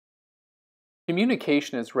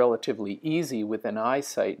Communication is relatively easy within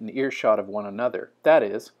eyesight and earshot of one another, that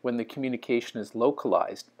is, when the communication is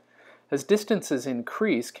localized. As distances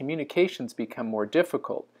increase, communications become more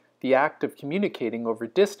difficult. The act of communicating over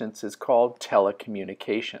distance is called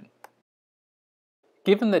telecommunication.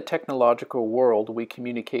 Given the technological world we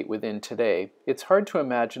communicate within today, it's hard to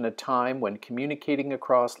imagine a time when communicating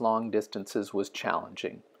across long distances was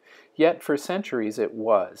challenging. Yet for centuries it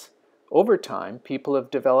was. Over time, people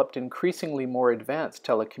have developed increasingly more advanced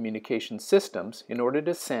telecommunication systems in order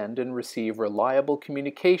to send and receive reliable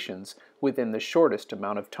communications within the shortest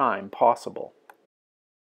amount of time possible.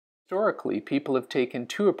 Historically, people have taken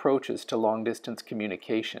two approaches to long-distance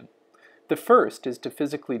communication. The first is to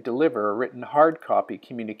physically deliver a written hard copy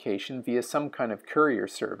communication via some kind of courier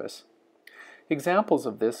service. Examples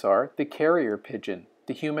of this are the carrier pigeon,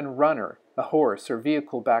 the human runner, a horse, or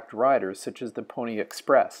vehicle-backed riders such as the Pony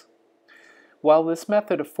Express. While this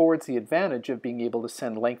method affords the advantage of being able to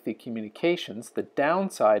send lengthy communications, the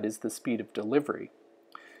downside is the speed of delivery.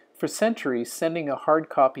 For centuries, sending a hard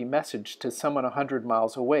copy message to someone 100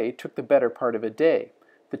 miles away took the better part of a day,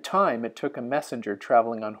 the time it took a messenger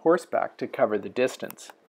traveling on horseback to cover the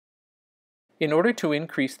distance. In order to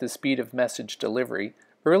increase the speed of message delivery,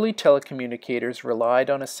 early telecommunicators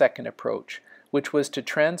relied on a second approach, which was to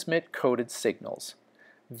transmit coded signals.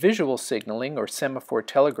 Visual signaling, or semaphore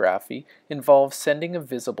telegraphy, involves sending a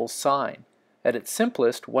visible sign. At its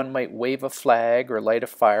simplest, one might wave a flag or light a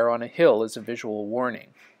fire on a hill as a visual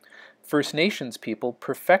warning. First Nations people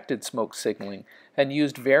perfected smoke signaling and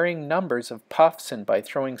used varying numbers of puffs, and by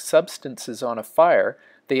throwing substances on a fire,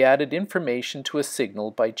 they added information to a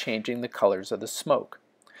signal by changing the colors of the smoke.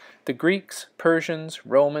 The Greeks, Persians,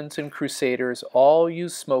 Romans, and Crusaders all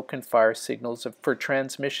used smoke and fire signals for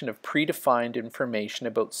transmission of predefined information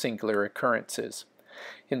about singular occurrences.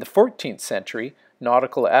 In the 14th century,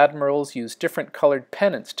 nautical admirals used different colored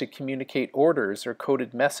pennants to communicate orders or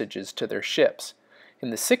coded messages to their ships.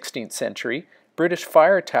 In the 16th century, British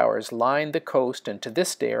fire towers lined the coast and to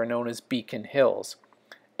this day are known as beacon hills.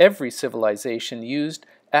 Every civilization used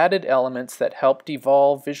added elements that helped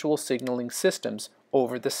evolve visual signaling systems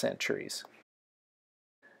over the centuries.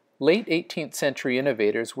 Late 18th century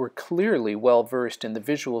innovators were clearly well versed in the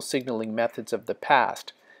visual signaling methods of the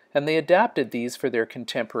past, and they adapted these for their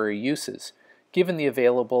contemporary uses, given the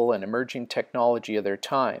available and emerging technology of their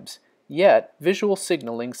times. Yet, visual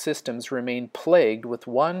signaling systems remained plagued with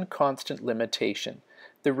one constant limitation.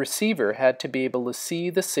 The receiver had to be able to see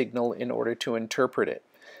the signal in order to interpret it.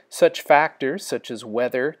 Such factors such as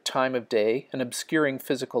weather, time of day, and obscuring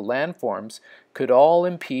physical landforms could all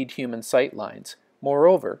impede human sightlines.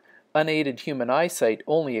 Moreover, unaided human eyesight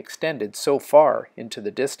only extended so far into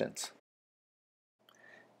the distance.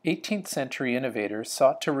 18th century innovators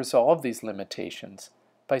sought to resolve these limitations.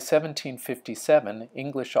 By 1757,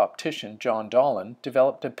 English optician John Dollond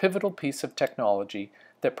developed a pivotal piece of technology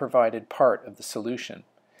that provided part of the solution.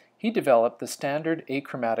 He developed the standard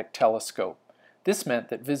achromatic telescope. This meant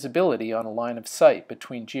that visibility on a line of sight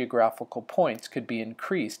between geographical points could be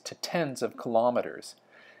increased to tens of kilometers,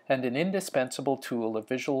 and an indispensable tool of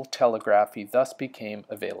visual telegraphy thus became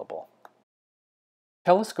available.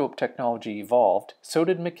 Telescope technology evolved, so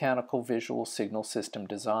did mechanical visual signal system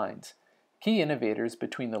designs. Key innovators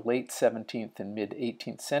between the late 17th and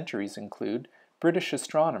mid-18th centuries include British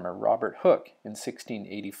astronomer Robert Hooke in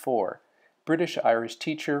 1684, British-Irish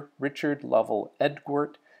teacher Richard Lovell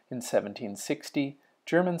Edgeworth in 1760,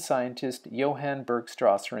 German scientist Johann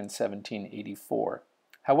Bergstrasser in 1784.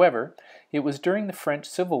 However, it was during the French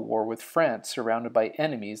Civil War with France surrounded by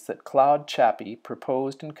enemies that Claude Chappie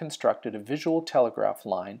proposed and constructed a visual telegraph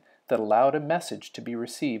line that allowed a message to be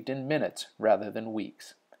received in minutes rather than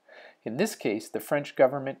weeks. In this case, the French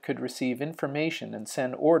government could receive information and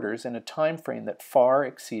send orders in a time frame that far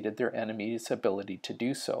exceeded their enemies' ability to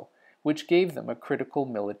do so, which gave them a critical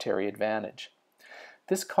military advantage.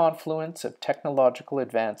 This confluence of technological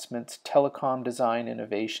advancements, telecom design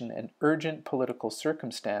innovation, and urgent political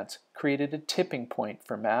circumstance created a tipping point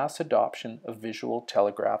for mass adoption of visual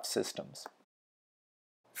telegraph systems.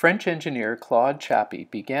 French engineer Claude Chappie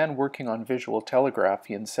began working on visual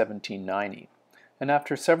telegraphy in 1790, and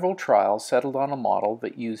after several trials settled on a model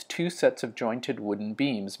that used two sets of jointed wooden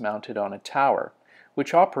beams mounted on a tower,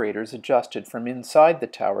 which operators adjusted from inside the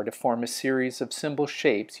tower to form a series of symbol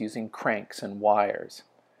shapes using cranks and wires.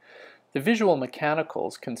 The visual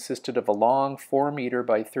mechanicals consisted of a long 4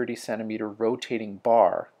 by 30 centimeter rotating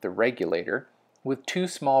bar, the regulator, with two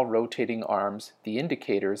small rotating arms, the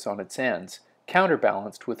indicators on its ends,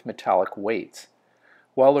 counterbalanced with metallic weights.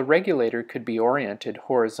 While the regulator could be oriented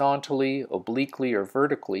horizontally, obliquely, or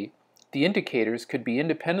vertically, The indicators could be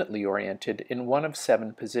independently oriented in one of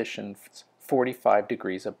 7 positions 45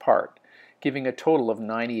 degrees apart, giving a total of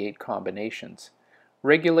 98 combinations.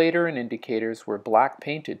 Regulator and indicators were black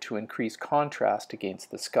painted to increase contrast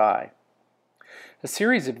against the sky. A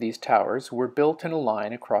series of these towers were built in a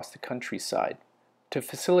line across the countryside. To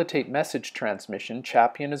facilitate message transmission,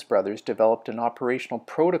 Chappie and his brothers developed an operational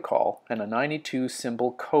protocol and a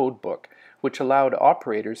 92-symbol code book, which allowed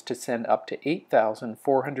operators to send up to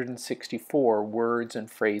 8,464 words and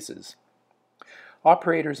phrases.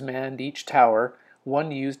 Operators manned each tower.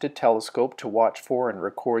 One used a telescope to watch for and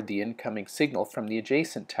record the incoming signal from the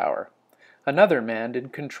adjacent tower. Another manned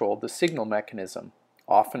and controlled the signal mechanism.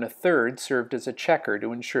 Often a third served as a checker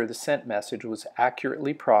to ensure the sent message was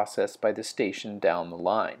accurately processed by the station down the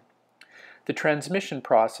line. The transmission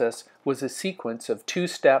process was a sequence of 2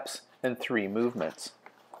 steps and 3 movements.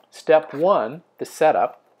 Step 1, the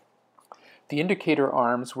setup. The indicator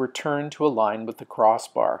arms were turned to align with the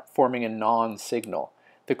crossbar, forming a non-signal.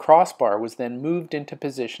 The crossbar was then moved into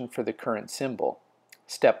position for the current symbol.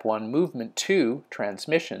 Step 1, movement 2,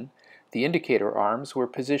 transmission. The indicator arms were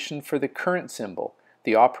positioned for the current symbol.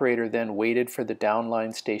 The operator then waited for the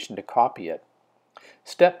downline station to copy it.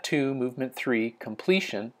 Step 2, movement 3,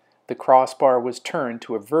 completion. The crossbar was turned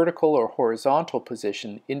to a vertical or horizontal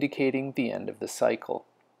position, indicating the end of the cycle.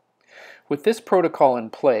 With this protocol in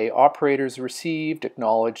play, operators received,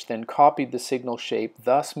 acknowledged, then copied the signal shape,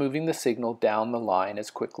 thus moving the signal down the line as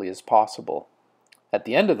quickly as possible. At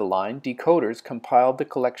the end of the line, decoders compiled the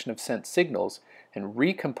collection of sent signals and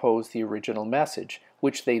recomposed the original message,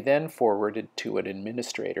 which they then forwarded to an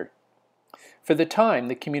administrator. For the time,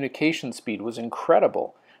 the communication speed was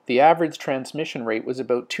incredible. The average transmission rate was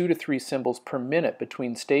about 2 to 3 symbols per minute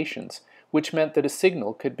between stations, which meant that a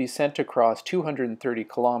signal could be sent across 230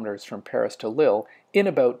 kilometers from Paris to Lille in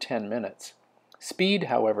about 10 minutes. Speed,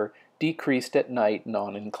 however, decreased at night and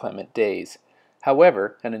on inclement days.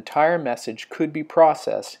 However, an entire message could be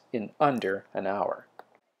processed in under an hour.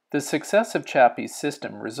 The success of Chappie's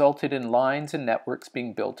system resulted in lines and networks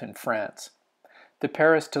being built in France. The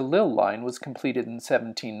Paris to Lille line was completed in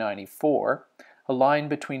 1794. A line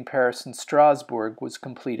between Paris and Strasbourg was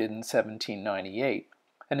completed in 1798,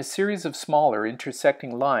 and a series of smaller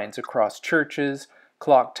intersecting lines across churches,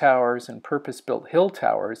 clock towers, and purpose-built hill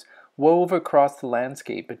towers wove across the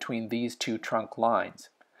landscape between these 2 trunk lines.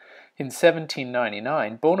 In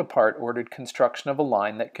 1799, Bonaparte ordered construction of a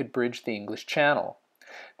line that could bridge the English Channel.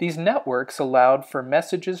 These networks allowed for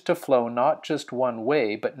messages to flow not just one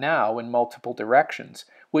way, but now in multiple directions,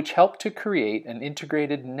 which helped to create an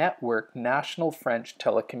integrated network national French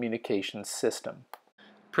telecommunications system.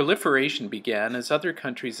 Proliferation began as other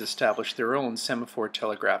countries established their own semaphore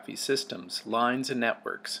telegraphy systems, lines, and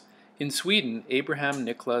networks. In Sweden, Abraham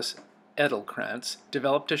Nicholas Edelkrantz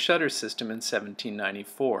developed a shutter system in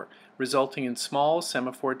 1794, resulting in small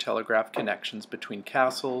semaphore telegraph connections between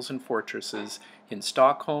castles and fortresses in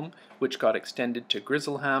Stockholm, which got extended to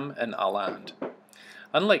Grisslehamn and Åland.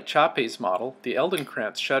 Unlike Chappé's model, the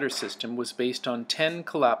Edelkrantz shutter system was based on 10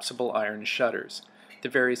 collapsible iron shutters. The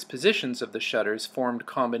various positions of the shutters formed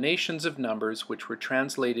combinations of numbers which were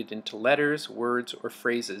translated into letters, words, or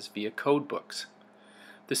phrases via code books.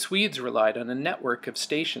 The Swedes relied on a network of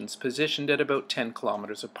stations positioned at about 10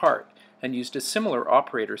 kilometers apart and used a similar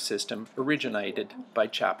operator system originated by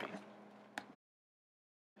Chappie.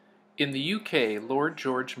 In the UK, Lord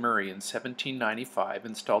George Murray in 1795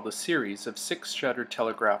 installed a series of 6-shutter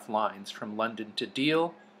telegraph lines from London to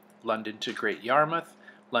Deal, London to Great Yarmouth,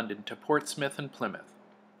 London to Portsmouth and Plymouth.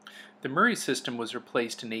 The Murray system was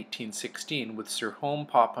replaced in 1816 with Sir Home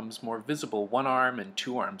Popham's more visible 1-arm and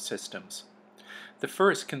 2-arm systems. The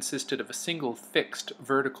first consisted of a single fixed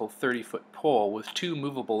vertical 30-foot pole with 2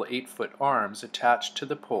 movable 8-foot arms attached to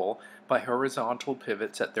the pole by horizontal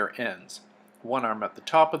pivots at their ends, 1 arm at the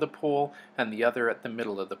top of the pole and the other at the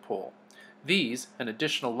middle of the pole. These and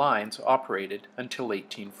additional lines operated until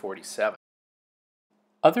 1847.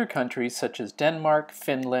 Other countries such as Denmark,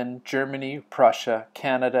 Finland, Germany, Prussia,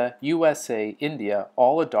 Canada, USA, India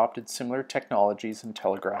all adopted similar technologies and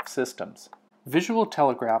telegraph systems. Visual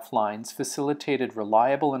telegraph lines facilitated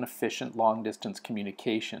reliable and efficient long-distance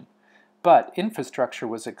communication, but infrastructure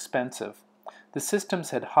was expensive. The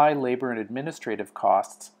systems had high labor and administrative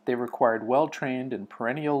costs. They required well-trained and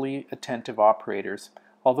perennially attentive operators.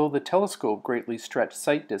 Although the telescope greatly stretched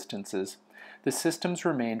sight distances, the systems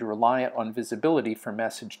remained reliant on visibility for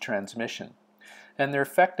message transmission, and their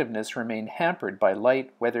effectiveness remained hampered by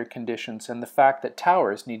light, weather conditions, and the fact that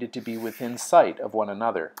towers needed to be within sight of one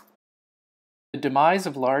another. The demise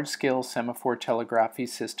of large-scale semaphore telegraphy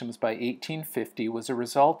systems by 1850 was a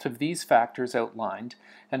result of these factors outlined,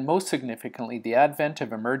 and most significantly the advent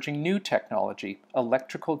of emerging new technology,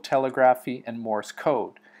 electrical telegraphy and Morse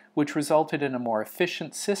code, which resulted in a more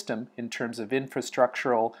efficient system in terms of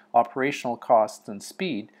infrastructural, operational costs, and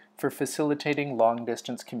speed for facilitating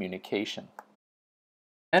long-distance communication.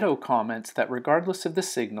 Meadow comments that regardless of the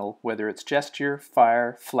signal, whether it's gesture,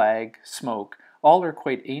 fire, flag, smoke, all are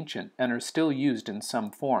quite ancient and are still used in some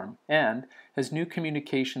form, and, as new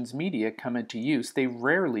communications media come into use, they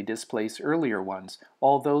rarely displace earlier ones,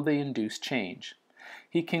 although they induce change.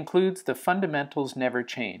 He concludes the fundamentals never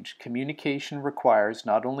change. Communication requires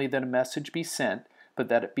not only that a message be sent, but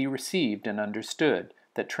that it be received and understood,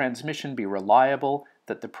 that transmission be reliable,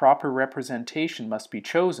 that the proper representation must be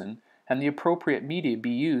chosen, and the appropriate media be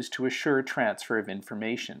used to assure transfer of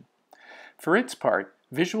information. For its part,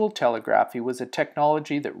 visual telegraphy was a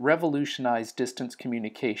technology that revolutionized distance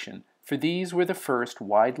communication, for these were the first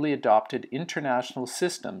widely adopted international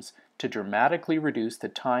systems to dramatically reduce the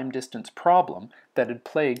time-distance problem that had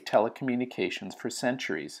plagued telecommunications for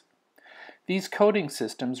centuries. These coding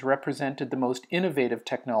systems represented the most innovative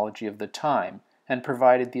technology of the time and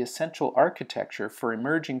provided the essential architecture for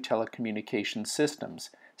emerging telecommunication systems,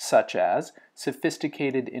 such as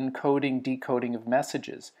sophisticated encoding-decoding of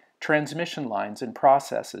messages, transmission lines and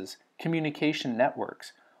processes, communication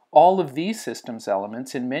networks. All of these systems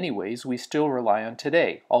elements in many ways we still rely on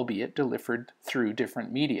today, albeit delivered through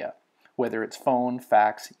different media, whether it's phone,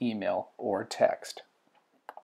 fax, email, or text.